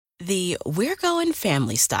The We're Going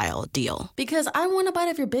Family Style deal. Because I want a bite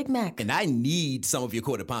of your Big Mac. And I need some of your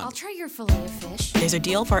Quarter Pounder. I'll try your Filet-O-Fish. There's a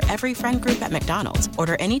deal for every friend group at McDonald's.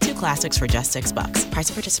 Order any two classics for just $6. Price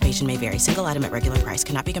of participation may vary. Single item at regular price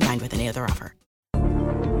cannot be combined with any other offer.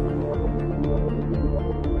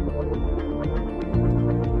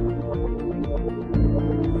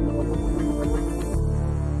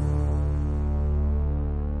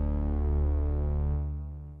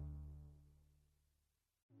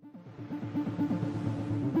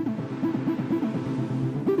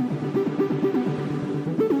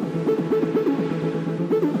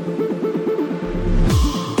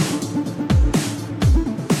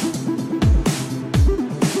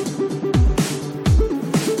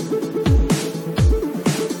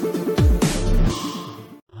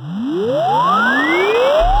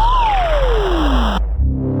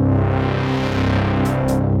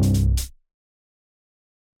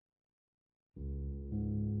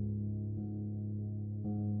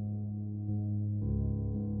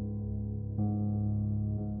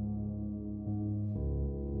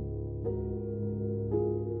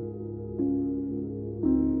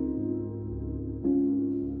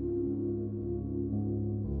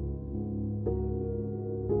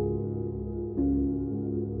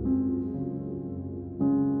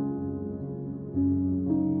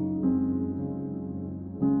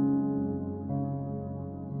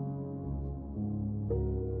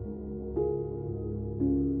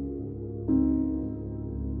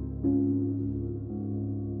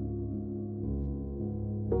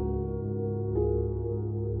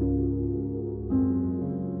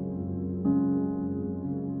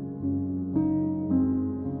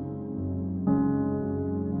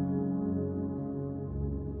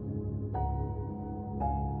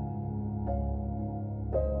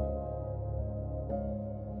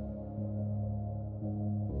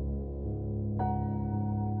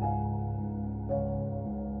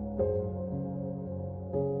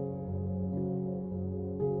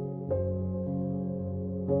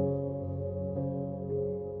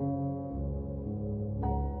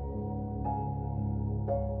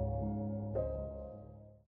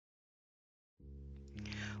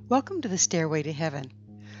 Welcome to the Stairway to Heaven.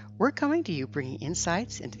 We're coming to you bringing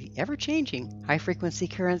insights into the ever-changing high-frequency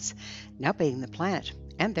currents now bathing the planet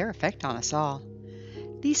and their effect on us all.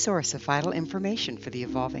 The source of vital information for the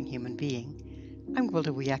evolving human being. I'm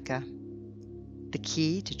Gwilda Wiyaka. The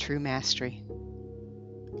key to true mastery.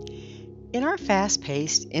 In our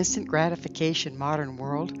fast-paced, instant gratification modern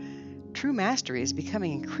world, true mastery is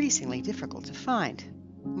becoming increasingly difficult to find,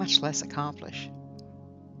 much less accomplish.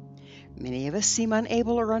 Many of us seem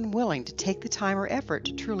unable or unwilling to take the time or effort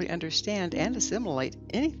to truly understand and assimilate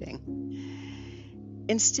anything.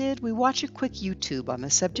 Instead, we watch a quick YouTube on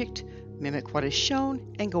the subject, mimic what is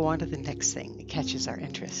shown, and go on to the next thing that catches our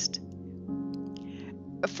interest.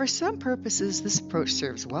 For some purposes, this approach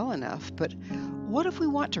serves well enough, but what if we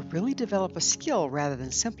want to really develop a skill rather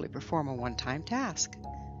than simply perform a one-time task?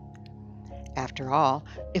 After all,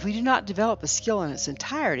 if we do not develop a skill in its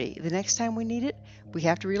entirety, the next time we need it, we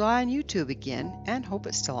have to rely on YouTube again and hope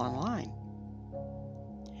it's still online.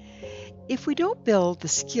 If we don't build the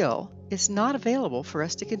skill, it's not available for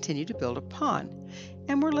us to continue to build upon,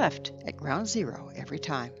 and we're left at ground zero every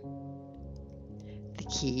time. The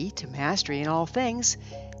key to mastery in all things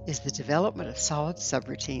is the development of solid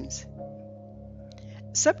subroutines.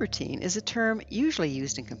 Subroutine is a term usually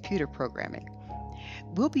used in computer programming.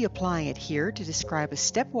 We'll be applying it here to describe a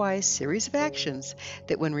stepwise series of actions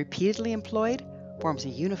that, when repeatedly employed, forms a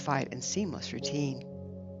unified and seamless routine.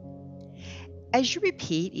 As you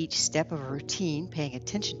repeat each step of a routine, paying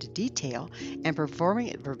attention to detail and performing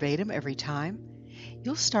it verbatim every time,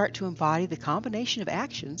 you'll start to embody the combination of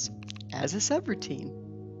actions as a subroutine.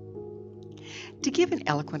 To give an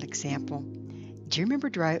eloquent example, do you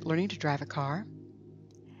remember learning to drive a car?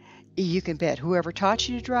 You can bet whoever taught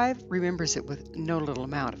you to drive remembers it with no little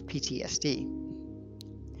amount of PTSD.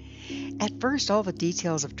 At first, all the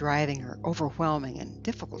details of driving are overwhelming and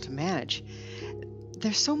difficult to manage.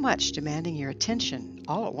 There's so much demanding your attention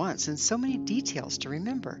all at once and so many details to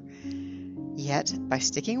remember. Yet, by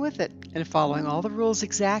sticking with it and following all the rules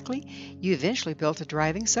exactly, you eventually built a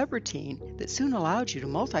driving subroutine that soon allowed you to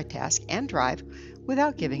multitask and drive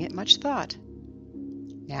without giving it much thought.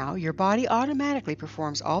 Now, your body automatically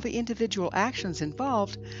performs all the individual actions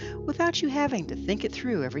involved without you having to think it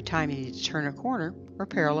through every time you need to turn a corner or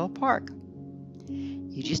parallel park.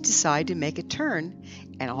 You just decide to make a turn,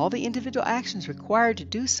 and all the individual actions required to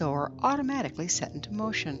do so are automatically set into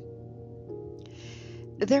motion.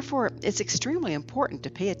 Therefore, it's extremely important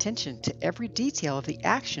to pay attention to every detail of the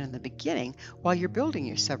action in the beginning while you're building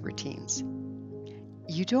your subroutines.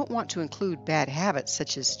 You don't want to include bad habits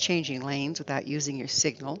such as changing lanes without using your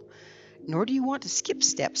signal, nor do you want to skip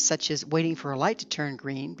steps such as waiting for a light to turn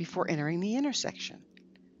green before entering the intersection.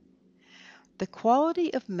 The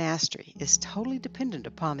quality of mastery is totally dependent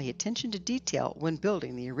upon the attention to detail when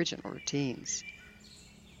building the original routines.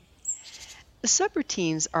 The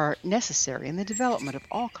subroutines are necessary in the development of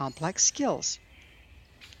all complex skills.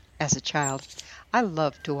 As a child, I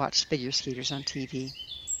loved to watch figure skaters on TV.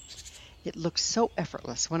 It looked so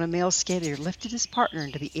effortless when a male skater lifted his partner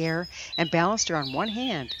into the air and balanced her on one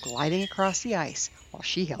hand, gliding across the ice while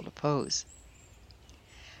she held a pose.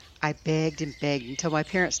 I begged and begged until my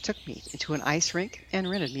parents took me into an ice rink and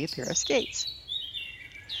rented me a pair of skates.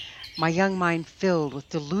 My young mind filled with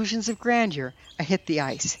delusions of grandeur, I hit the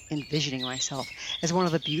ice, envisioning myself as one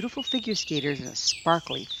of the beautiful figure skaters in a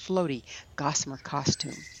sparkly, floaty gossamer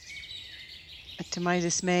costume. To my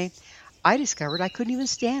dismay, I discovered I couldn't even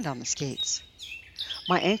stand on the skates.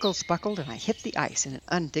 My ankles buckled and I hit the ice in an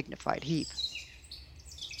undignified heap.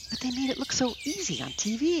 But they made it look so easy on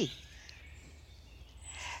TV.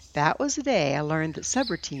 That was the day I learned that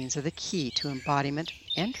subroutines are the key to embodiment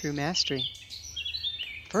and true mastery.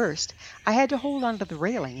 First, I had to hold onto the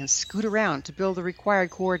railing and scoot around to build the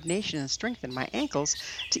required coordination and strengthen my ankles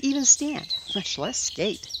to even stand, much less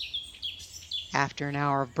skate. After an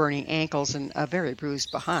hour of burning ankles and a very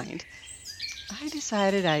bruised behind, I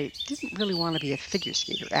decided I didn't really want to be a figure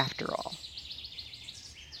skater after all.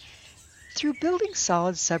 Through building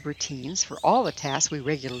solid subroutines for all the tasks we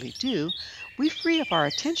regularly do, we free up our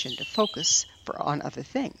attention to focus on other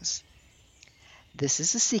things. This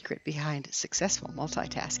is the secret behind successful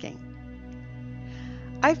multitasking.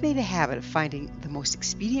 I've made a habit of finding the most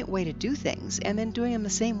expedient way to do things and then doing them the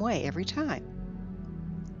same way every time.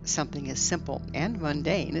 Something as simple and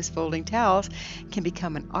mundane as folding towels can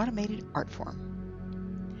become an automated art form.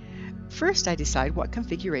 First, I decide what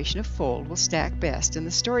configuration of fold will stack best in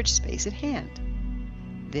the storage space at hand.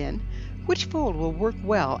 Then, which fold will work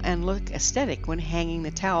well and look aesthetic when hanging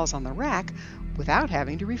the towels on the rack without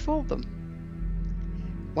having to refold them.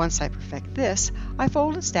 Once I perfect this, I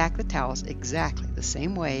fold and stack the towels exactly the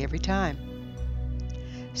same way every time.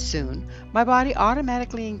 Soon, my body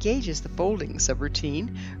automatically engages the folding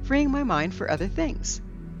subroutine, freeing my mind for other things,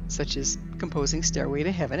 such as composing Stairway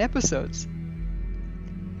to Heaven episodes.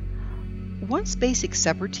 Once basic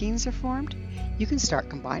subroutines are formed, you can start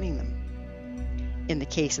combining them. In the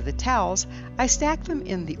case of the towels, I stack them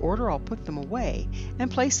in the order I'll put them away and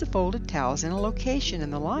place the folded towels in a location in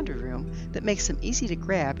the laundry room that makes them easy to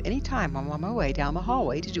grab anytime I'm on my way down the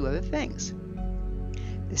hallway to do other things.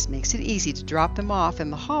 This makes it easy to drop them off in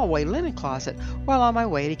the hallway linen closet while on my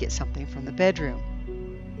way to get something from the bedroom.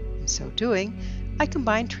 In so doing, I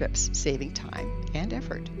combine trips, saving time and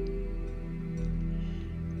effort.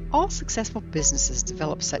 All successful businesses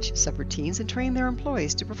develop such subroutines and train their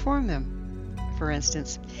employees to perform them. For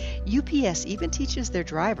instance, UPS even teaches their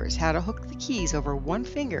drivers how to hook the keys over one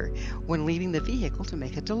finger when leaving the vehicle to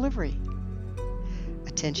make a delivery.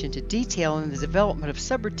 Attention to detail in the development of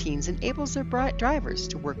subroutines enables their drivers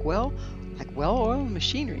to work well like well-oiled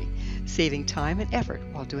machinery, saving time and effort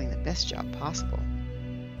while doing the best job possible.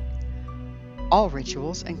 All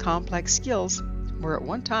rituals and complex skills were at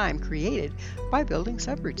one time created by building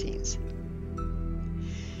subroutines.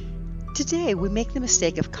 Today, we make the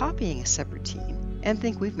mistake of copying a subroutine and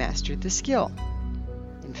think we've mastered the skill.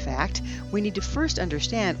 In fact, we need to first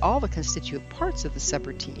understand all the constituent parts of the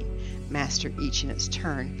subroutine, master each in its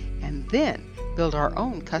turn, and then build our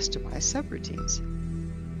own customized subroutines.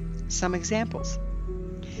 Some examples.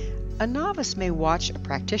 A novice may watch a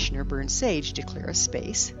practitioner burn sage to clear a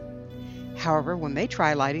space. However, when they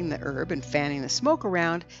try lighting the herb and fanning the smoke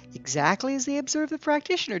around, exactly as they observe the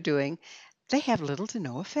practitioner doing, they have little to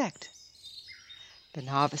no effect. The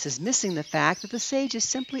novice is missing the fact that the sage is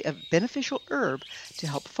simply a beneficial herb to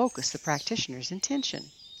help focus the practitioner's intention.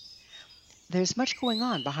 There's much going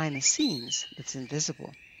on behind the scenes that's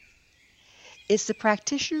invisible. It's the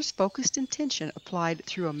practitioner's focused intention applied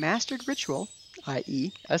through a mastered ritual,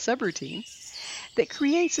 i.e., a subroutine, that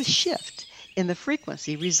creates a shift in the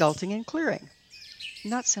frequency resulting in clearing,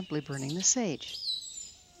 not simply burning the sage.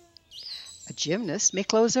 A gymnast may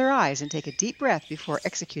close their eyes and take a deep breath before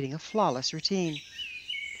executing a flawless routine.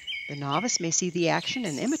 The novice may see the action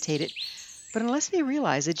and imitate it, but unless they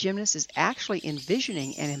realize the gymnast is actually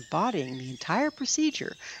envisioning and embodying the entire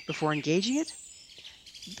procedure before engaging it,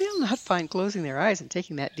 they'll not find closing their eyes and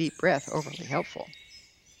taking that deep breath overly helpful.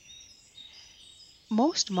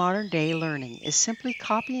 Most modern-day learning is simply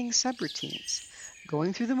copying subroutines,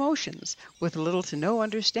 going through the motions with little to no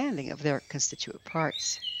understanding of their constituent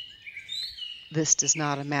parts. This does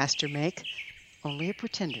not a master make, only a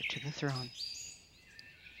pretender to the throne.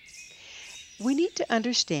 We need to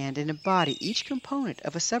understand and embody each component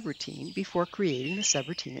of a subroutine before creating the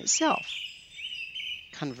subroutine itself.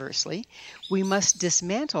 Conversely, we must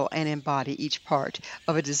dismantle and embody each part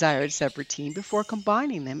of a desired subroutine before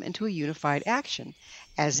combining them into a unified action,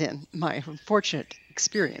 as in my unfortunate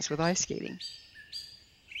experience with ice skating.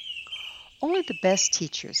 Only the best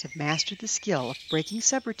teachers have mastered the skill of breaking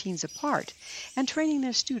subroutines apart and training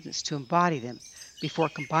their students to embody them before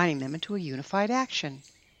combining them into a unified action.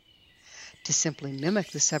 To simply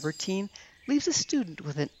mimic the subroutine leaves a student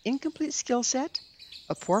with an incomplete skill set,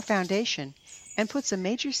 a poor foundation, and puts a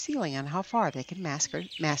major ceiling on how far they can master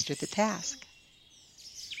the task.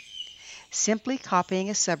 Simply copying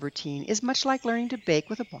a subroutine is much like learning to bake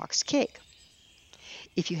with a boxed cake.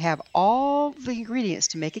 If you have all the ingredients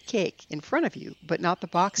to make a cake in front of you, but not the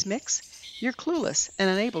box mix, you're clueless and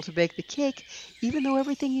unable to bake the cake, even though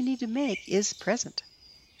everything you need to make is present.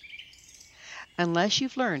 Unless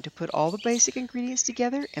you've learned to put all the basic ingredients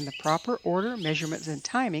together in the proper order, measurements, and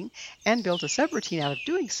timing, and built a subroutine out of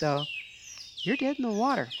doing so, you're dead in the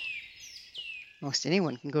water. Most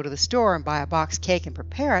anyone can go to the store and buy a boxed cake and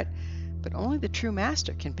prepare it, but only the true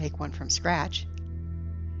master can bake one from scratch.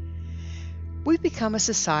 We've become a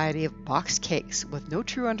society of boxed cakes with no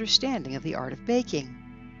true understanding of the art of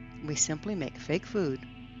baking. We simply make fake food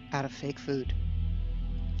out of fake food.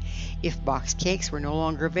 If boxed cakes were no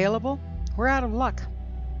longer available, we're out of luck,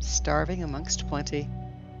 starving amongst plenty.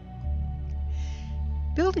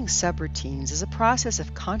 Building subroutines is a process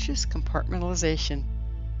of conscious compartmentalization.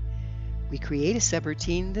 We create a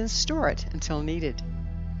subroutine, then store it until needed.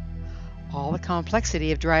 All the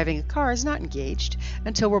complexity of driving a car is not engaged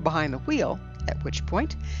until we're behind the wheel, at which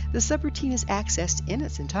point the subroutine is accessed in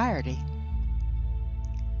its entirety.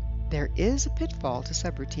 There is a pitfall to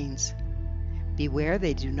subroutines. Beware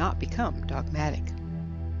they do not become dogmatic.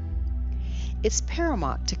 It's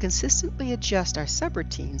paramount to consistently adjust our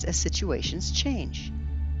subroutines as situations change.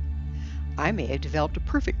 I may have developed a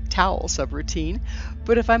perfect towel subroutine,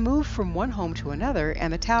 but if I move from one home to another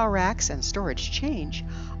and the towel racks and storage change,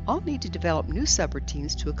 I'll need to develop new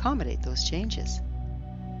subroutines to accommodate those changes.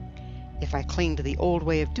 If I cling to the old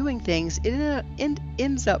way of doing things, it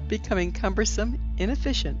ends up becoming cumbersome,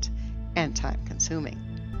 inefficient, and time-consuming.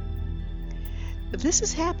 This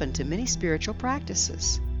has happened to many spiritual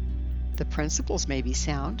practices. The principles may be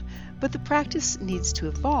sound, but the practice needs to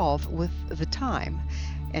evolve with the time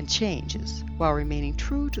and changes while remaining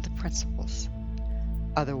true to the principles.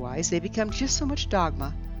 Otherwise, they become just so much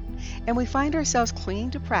dogma, and we find ourselves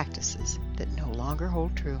clinging to practices that no longer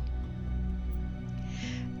hold true.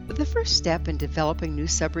 The first step in developing new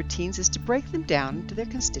subroutines is to break them down into their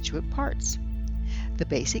constituent parts. The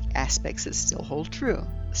basic aspects that still hold true,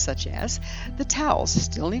 such as the towels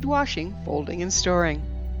still need washing, folding, and storing.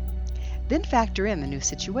 Then factor in the new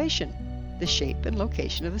situation, the shape and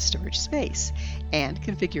location of the storage space, and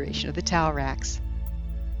configuration of the towel racks.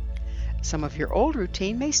 Some of your old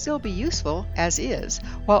routine may still be useful as is,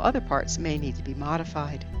 while other parts may need to be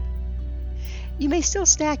modified. You may still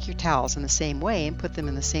stack your towels in the same way and put them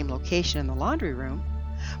in the same location in the laundry room,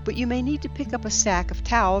 but you may need to pick up a stack of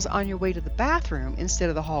towels on your way to the bathroom instead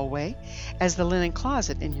of the hallway, as the linen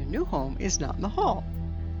closet in your new home is not in the hall.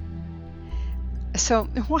 So,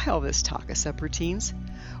 why all this talk of subroutines?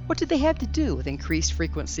 What did they have to do with increased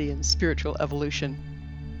frequency and spiritual evolution?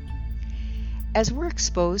 As we're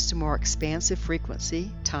exposed to more expansive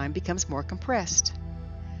frequency, time becomes more compressed.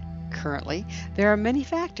 Currently, there are many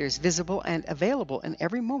factors visible and available in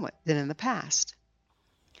every moment than in the past.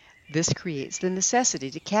 This creates the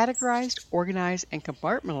necessity to categorize, organize, and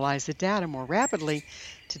compartmentalize the data more rapidly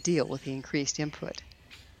to deal with the increased input.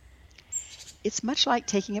 It's much like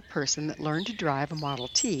taking a person that learned to drive a Model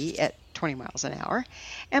T at 20 miles an hour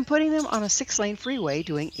and putting them on a 6-lane freeway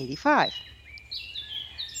doing 85.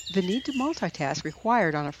 The need to multitask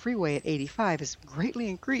required on a freeway at 85 is greatly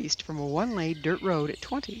increased from a 1-lane dirt road at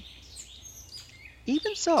 20.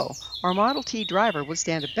 Even so, our Model T driver would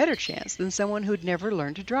stand a better chance than someone who'd never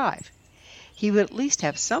learned to drive. He would at least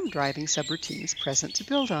have some driving subroutines present to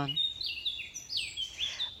build on.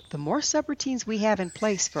 The more subroutines we have in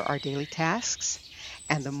place for our daily tasks,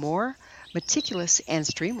 and the more meticulous and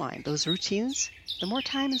streamlined those routines, the more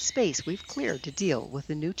time and space we've cleared to deal with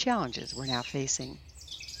the new challenges we're now facing.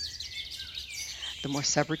 The more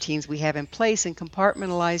subroutines we have in place and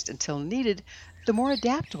compartmentalized until needed, the more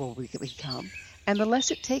adaptable we become, and the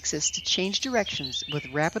less it takes us to change directions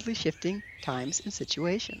with rapidly shifting times and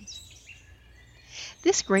situations.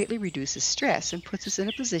 This greatly reduces stress and puts us in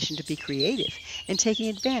a position to be creative in taking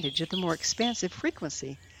advantage of the more expansive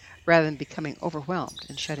frequency rather than becoming overwhelmed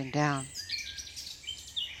and shutting down.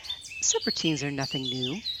 Subroutines are nothing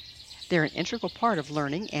new. They're an integral part of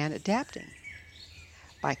learning and adapting.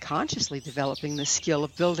 By consciously developing the skill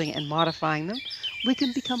of building and modifying them, we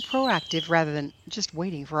can become proactive rather than just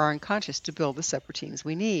waiting for our unconscious to build the subroutines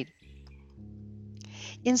we need.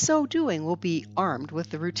 In so doing, we'll be armed with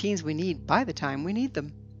the routines we need by the time we need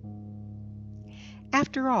them.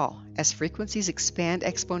 After all, as frequencies expand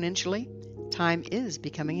exponentially, time is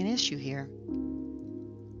becoming an issue here.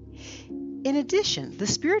 In addition, the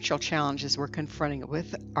spiritual challenges we're confronting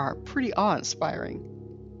with are pretty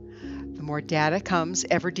awe-inspiring. The more data comes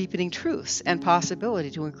ever-deepening truths and possibility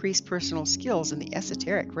to increase personal skills in the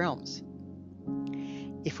esoteric realms.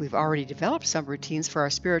 If we've already developed some routines for our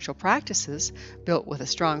spiritual practices, built with a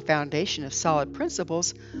strong foundation of solid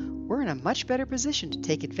principles, we're in a much better position to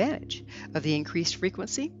take advantage of the increased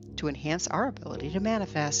frequency to enhance our ability to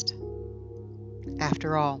manifest.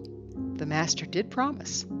 After all, the Master did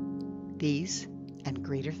promise these and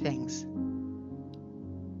greater things.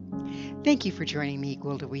 Thank you for joining me,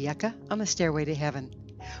 Gwilda Wiyaka, on the Stairway to Heaven,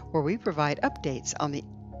 where we provide updates on the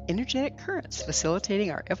energetic currents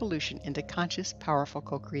facilitating our evolution into conscious, powerful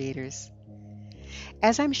co-creators.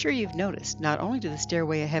 As I'm sure you've noticed, not only do the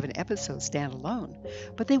Stairway to Heaven episodes stand alone,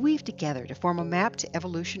 but they weave together to form a map to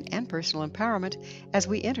evolution and personal empowerment as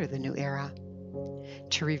we enter the new era.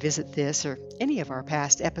 To revisit this or any of our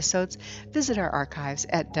past episodes, visit our archives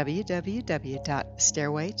at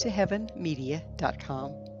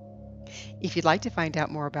www.stairwaytoheavenmedia.com. If you'd like to find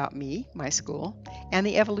out more about me, my school, and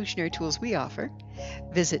the evolutionary tools we offer,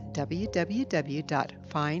 visit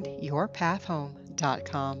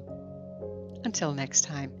www.findyourpathhome.com. Until next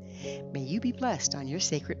time, may you be blessed on your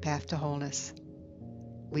sacred path to wholeness.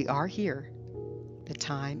 We are here. The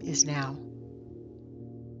time is now.